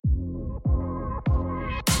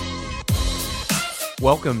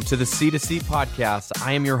Welcome to the C2C Podcast.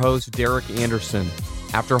 I am your host, Derek Anderson.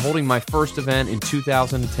 After holding my first event in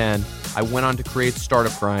 2010, I went on to create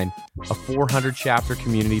Startup Grind, a 400-chapter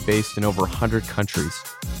community based in over 100 countries.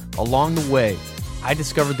 Along the way, I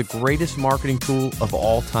discovered the greatest marketing tool of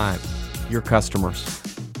all time, your customers.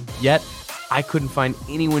 Yet, I couldn't find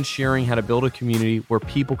anyone sharing how to build a community where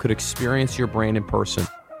people could experience your brand in person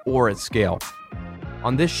or at scale.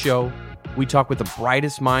 On this show, we talk with the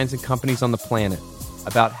brightest minds and companies on the planet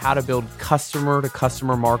about how to build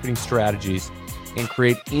customer-to-customer marketing strategies and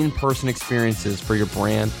create in-person experiences for your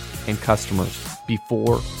brand and customers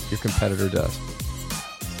before your competitor does.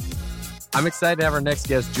 I'm excited to have our next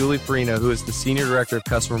guest, Julie Perino, who is the Senior Director of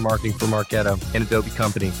Customer Marketing for Marketo and Adobe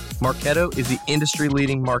Company. Marketo is the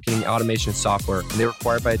industry-leading marketing automation software, and they were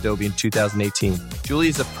acquired by Adobe in 2018. Julie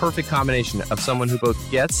is a perfect combination of someone who both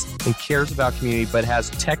gets and cares about community, but has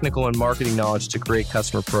technical and marketing knowledge to create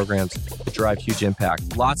customer programs that drive huge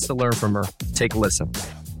impact. Lots to learn from her. Take a listen.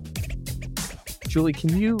 Julie,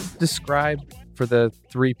 can you describe, for the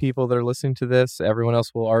three people that are listening to this, everyone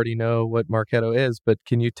else will already know what Marketo is, but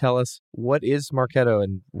can you tell us what is Marketo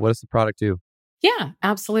and what does the product do? Yeah,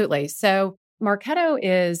 absolutely. So Marketo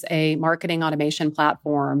is a marketing automation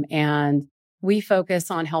platform, and we focus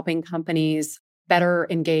on helping companies better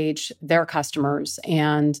engage their customers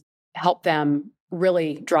and help them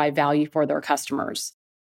really drive value for their customers.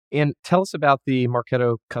 And tell us about the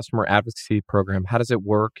Marketo Customer Advocacy Program. How does it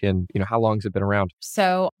work and how long has it been around?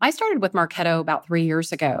 So I started with Marketo about 3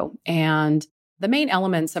 years ago, and the main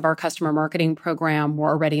elements of our customer marketing program were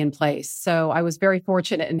already in place. So I was very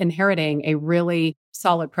fortunate in inheriting a really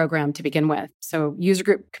solid program to begin with. So user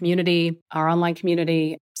group community, our online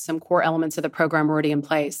community, some core elements of the program were already in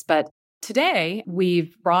place. But today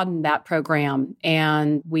we've broadened that program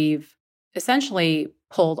and we've essentially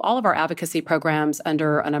pulled all of our advocacy programs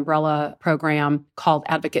under an umbrella program called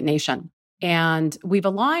Advocate Nation. And we've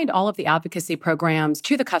aligned all of the advocacy programs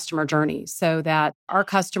to the customer journey so that our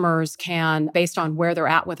customers can, based on where they're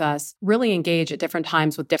at with us, really engage at different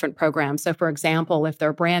times with different programs. So for example, if they're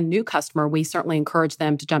a brand new customer, we certainly encourage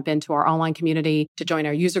them to jump into our online community, to join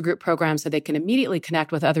our user group program so they can immediately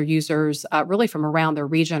connect with other users really from around their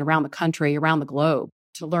region, around the country, around the globe,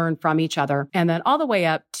 to learn from each other. And then all the way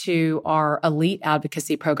up to our elite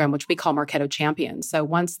advocacy program, which we call Marketo Champions. So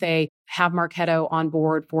once they have Marketo on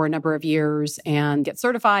board for a number of years and get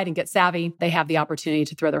certified and get savvy, they have the opportunity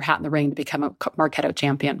to throw their hat in the ring to become a Marketo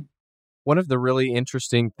champion. One of the really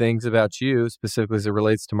interesting things about you, specifically as it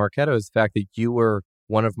relates to Marketo, is the fact that you were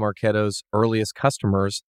one of Marketo's earliest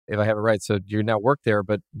customers, if I have it right. So you now work there,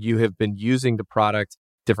 but you have been using the product,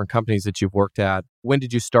 different companies that you've worked at. When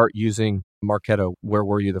did you start using Marketo? Where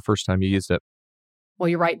were you the first time you used it? Well,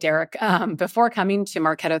 you're right, Derek. Before coming to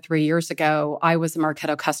Marketo 3 years ago, I was a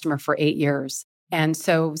Marketo customer for 8 years. And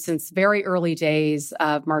so since very early days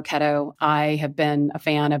of Marketo, I have been a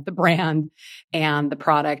fan of the brand and the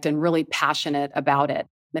product and really passionate about it.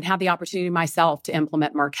 And had the opportunity myself to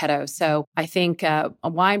implement Marketo. So I think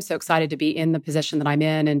why I'm so excited to be in the position that I'm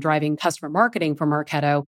in and driving customer marketing for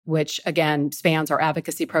Marketo, which again spans our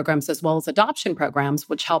advocacy programs as well as adoption programs,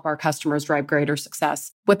 which help our customers drive greater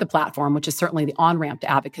success with the platform, which is certainly the on-ramp to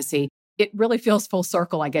advocacy. It really feels full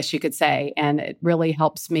circle, I guess you could say. And it really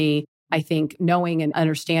helps me, I think, knowing and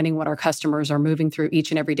understanding what our customers are moving through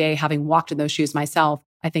each and every day, having walked in those shoes myself,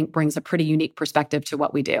 I think brings a pretty unique perspective to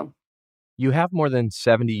what we do. You have more than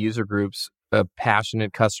 70 user groups of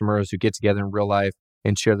passionate customers who get together in real life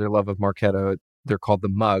and share their love of Marketo. They're called the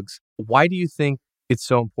Mugs. Why do you think it's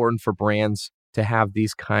so important for brands to have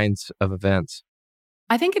these kinds of events?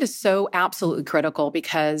 I think it is so absolutely critical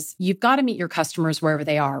because you've got to meet your customers wherever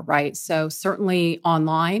they are, right? So certainly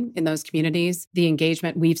online in those communities, the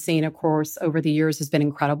engagement we've seen, of course, over the years has been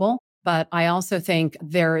incredible. But I also think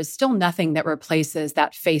there is still nothing that replaces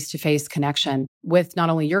that face-to-face connection with not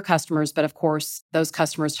only your customers, but of course, those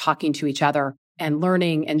customers talking to each other and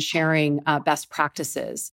learning and sharing best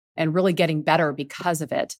practices and really getting better because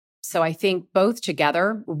of it. So I think both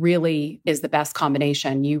together really is the best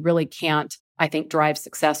combination. You really can't, I think, drive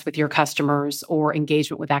success with your customers or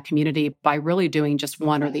engagement with that community by really doing just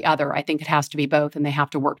one or the other. I think it has to be both and they have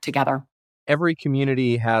to work together. Every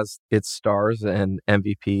community has its stars and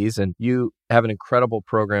MVPs, and you have an incredible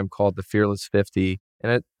program called the Fearless 50.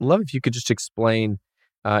 And I'd love if you could just explain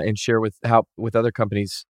and share with other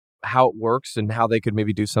companies how it works and how they could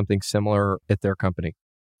maybe do something similar at their company.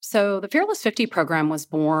 So the Fearless 50 program was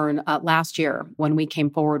born last year when we came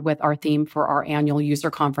forward with our theme for our annual user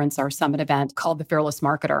conference, our summit event called the Fearless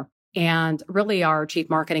Marketer. And really our chief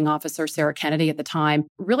marketing officer, Sarah Kennedy at the time,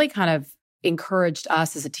 really kind of encouraged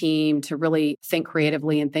us as a team to really think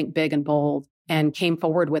creatively and think big and bold and came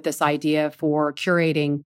forward with this idea for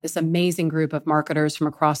curating this amazing group of marketers from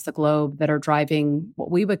across the globe that are driving what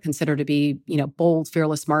we would consider to be, bold,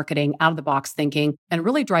 fearless marketing, out of the box thinking, and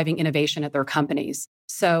really driving innovation at their companies.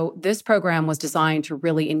 So this program was designed to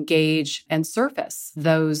really engage and surface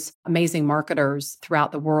those amazing marketers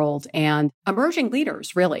throughout the world and emerging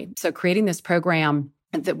leaders, really. So creating this program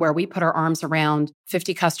where we put our arms around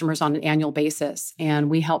 50 customers on an annual basis, and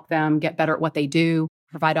we help them get better at what they do,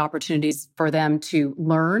 provide opportunities for them to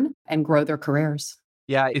learn and grow their careers.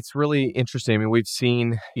 Yeah, it's really interesting. I mean, we've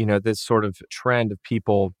seen, this sort of trend of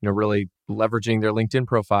people, really leveraging their LinkedIn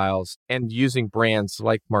profiles and using brands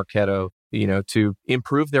like Marketo, to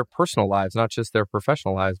improve their personal lives, not just their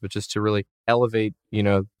professional lives, but just to really elevate,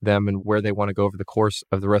 them and where they want to go over the course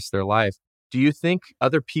of the rest of their life. Do you think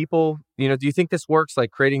other people, do you think this works,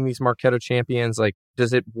 like creating these Marketo champions? Like,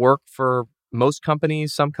 does it work for most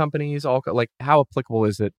companies, some companies, all like how applicable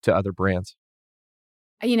is it to other brands?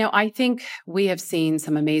 I think we have seen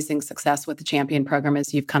some amazing success with the champion program,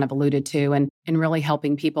 as you've kind of alluded to, and really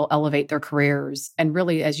helping people elevate their careers and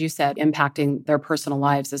really, as you said, impacting their personal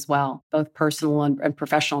lives as well, both personal and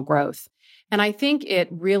professional growth. And I think it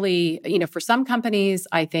really, for some companies,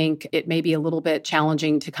 I think it may be a little bit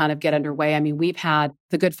challenging to kind of get underway. I mean, we've had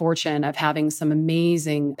the good fortune of having some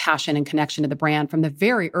amazing passion and connection to the brand from the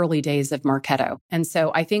very early days of Marketo. And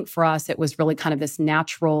so I think for us, it was really kind of this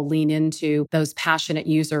natural lean into those passionate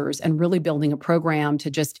users and really building a program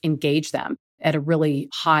to just engage them at a really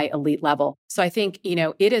high elite level. So I think,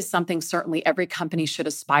 it is something certainly every company should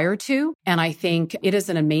aspire to. And I think it is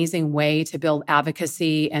an amazing way to build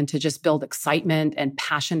advocacy and to just build excitement and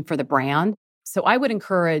passion for the brand. So I would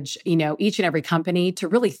encourage, each and every company to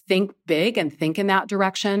really think big and think in that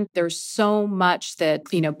direction. There's so much that,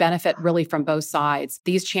 benefit really from both sides.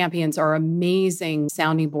 These champions are amazing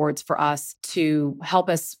sounding boards for us to help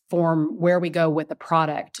us form where we go with the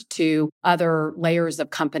product to other layers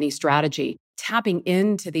of company strategy. Tapping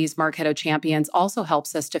into these Marketo champions also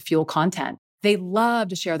helps us to fuel content. They love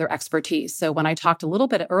to share their expertise. So when I talked a little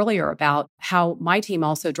bit earlier about how my team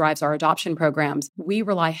also drives our adoption programs, we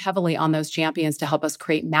rely heavily on those champions to help us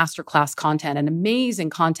create masterclass content and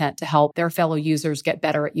amazing content to help their fellow users get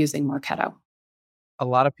better at using Marketo. A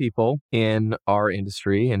lot of people in our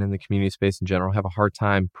industry and in the community space in general have a hard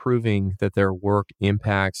time proving that their work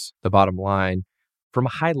impacts the bottom line. From a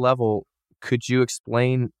high level, could you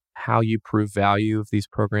explain how you prove value of these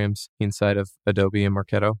programs inside of Adobe and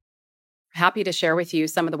Marketo? Happy to share with you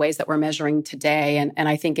some of the ways that we're measuring today. And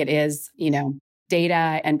I think it is,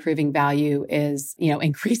 data and proving value is,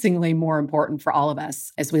 increasingly more important for all of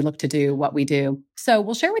us as we look to do what we do. So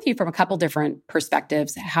we'll share with you from a couple different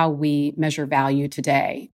perspectives how we measure value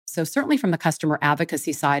today. So certainly from the customer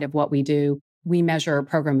advocacy side of what we do, we measure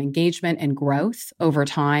program engagement and growth over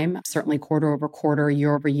time, certainly quarter over quarter,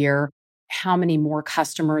 year over year. How many more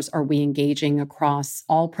customers are we engaging across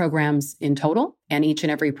all programs in total? And each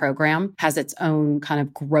and every program has its own kind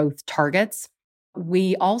of growth targets.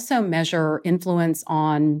 We also measure influence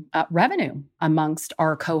on revenue amongst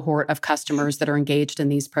our cohort of customers that are engaged in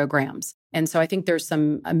these programs. And so I think there's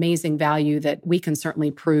some amazing value that we can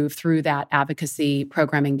certainly prove through that advocacy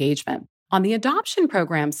program engagement. On the adoption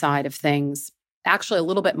program side of things, actually a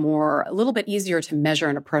little bit easier to measure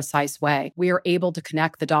in a precise way. We are able to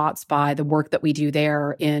connect the dots by the work that we do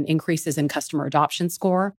there in increases in customer adoption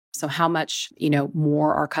score. So how much,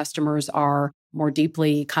 more our customers are more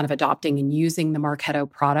deeply kind of adopting and using the Marketo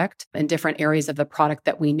product in different areas of the product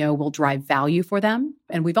that we know will drive value for them.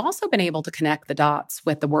 And we've also been able to connect the dots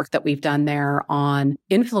with the work that we've done there on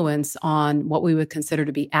influence on what we would consider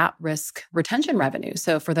to be at-risk retention revenue.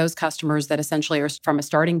 So for those customers that essentially are from a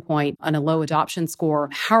starting point on a low adoption score,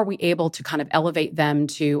 how are we able to kind of elevate them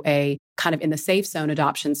to a kind of in the safe zone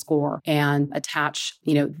adoption score and attach,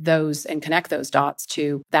 those and connect those dots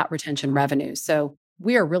to that retention revenue. So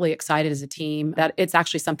we are really excited as a team that it's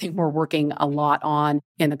actually something we're working a lot on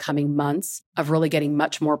in the coming months of really getting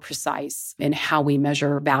much more precise in how we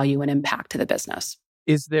measure value and impact to the business.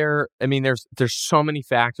 Is there, there's so many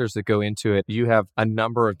factors that go into it. You have a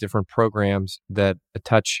number of different programs that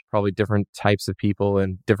touch probably different types of people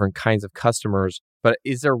and different kinds of customers. But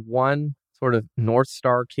is there one sort of North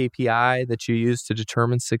Star KPI that you use to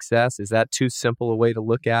determine success? Is that too simple a way to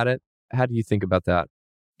look at it? How do you think about that?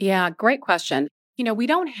 Yeah, great question. We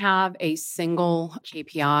don't have a single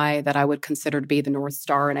KPI that I would consider to be the North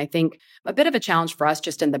Star. And I think a bit of a challenge for us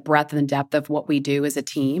just in the breadth and depth of what we do as a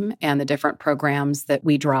team and the different programs that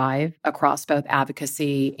we drive across both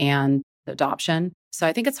advocacy and adoption. So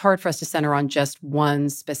I think it's hard for us to center on just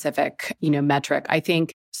one specific, metric. I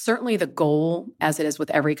think Certainly the goal, as it is with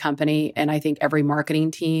every company, and I think every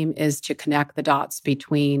marketing team, is to connect the dots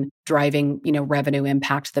between driving, revenue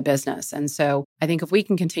impact to the business. And so I think if we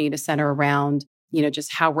can continue to center around,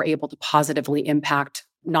 just how we're able to positively impact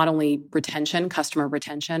not only customer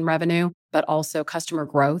retention revenue, but also customer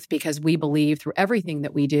growth, because we believe through everything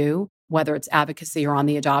that we do, whether it's advocacy or on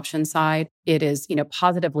the adoption side, it is,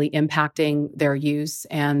 positively impacting their use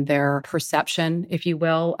and their perception, if you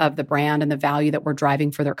will, of the brand and the value that we're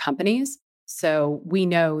driving for their companies. So we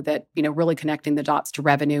know that, really connecting the dots to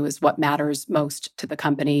revenue is what matters most to the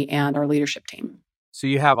company and our leadership team. So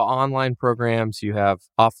you have online programs, you have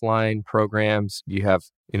offline programs, you have,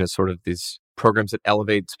 sort of these programs that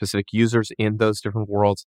elevate specific users in those different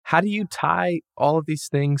worlds. How do you tie all of these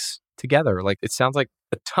things together? Like, it sounds like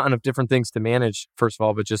a ton of different things to manage, first of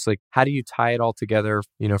all, but just like, how do you tie it all together,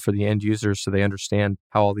 for the end users so they understand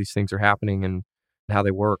how all these things are happening and how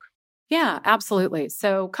they work? Yeah, absolutely.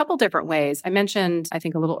 So a couple different ways. I mentioned, I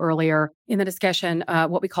think a little earlier in the discussion,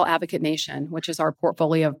 what we call Advocate Nation, which is our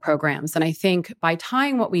portfolio of programs. And I think by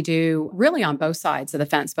tying what we do really on both sides of the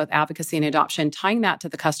fence, both advocacy and adoption, tying that to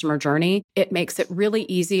the customer journey, it makes it really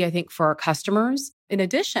easy, I think, for our customers, in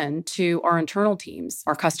addition to our internal teams,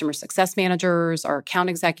 our customer success managers, our account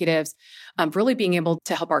executives, really being able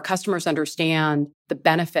to help our customers understand the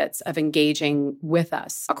benefits of engaging with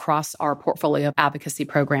us across our portfolio of advocacy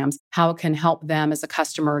programs, how it can help them as a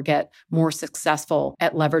customer get more successful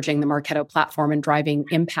at leveraging the Marketo platform and driving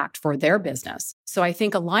impact for their business. So I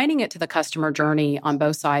think aligning it to the customer journey on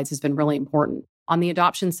both sides has been really important. On the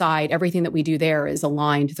adoption side, everything that we do there is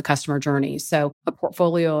aligned to the customer journey. So a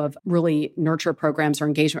portfolio of really nurture programs or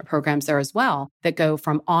engagement programs there as well that go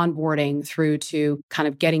from onboarding through to kind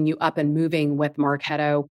of getting you up and moving with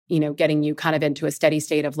Marketo, getting you kind of into a steady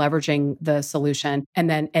state of leveraging the solution, and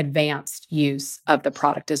then advanced use of the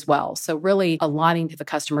product as well. So really aligning to the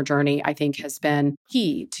customer journey, I think, has been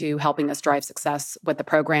key to helping us drive success with the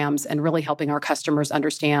programs and really helping our customers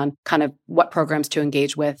understand kind of what programs to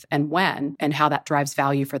engage with and when, and how that drives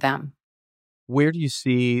value for them. Where do you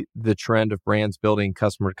see the trend of brands building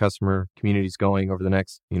customer-to-customer communities going over the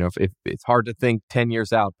next, if it's hard to think 10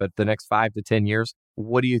 years out, but the next 5 to 10 years,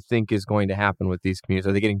 what do you think is going to happen with these communities?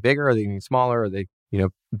 Are they getting bigger? Are they getting smaller? Are they,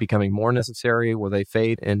 becoming more necessary? Will they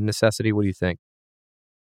fade in necessity? What do you think?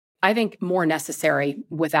 I think more necessary,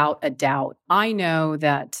 without a doubt. I know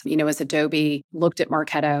that, as Adobe looked at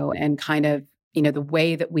Marketo and kind of, the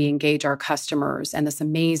way that we engage our customers and this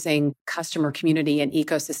amazing customer community and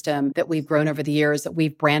ecosystem that we've grown over the years, that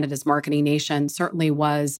we've branded as Marketing Nation, certainly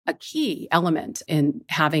was a key element in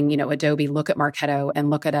having, Adobe look at Marketo and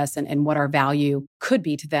look at us and what our value could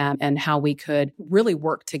be to them and how we could really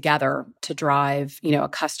work together to drive, a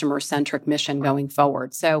customer-centric mission going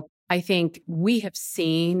forward. So I think we have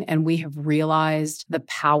seen and we have realized the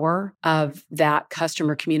power of that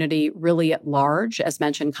customer community really at large, as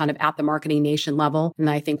mentioned, kind of at the Marketing Nation level. And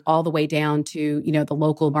I think all the way down to, the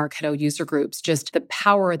local Marketo User Groups, just the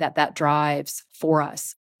power that drives for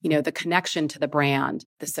us, the connection to the brand,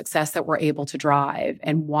 the success that we're able to drive,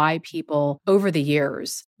 and why people over the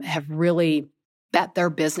years have really bet their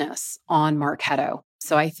business on Marketo.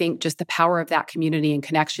 So I think just the power of that community and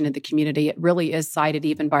connection in the community, it really is cited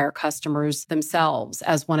even by our customers themselves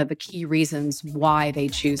as one of the key reasons why they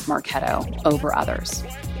choose Marketo over others.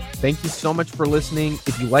 Thank you so much for listening.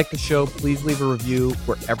 If you like the show, please leave a review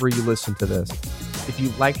wherever you listen to this. If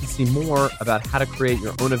you'd like to see more about how to create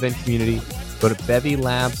your own event community, go to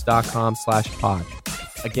bevylabs.com/pod.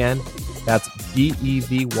 Again, that's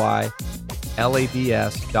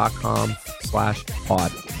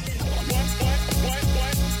BEVYLABS.com/pod.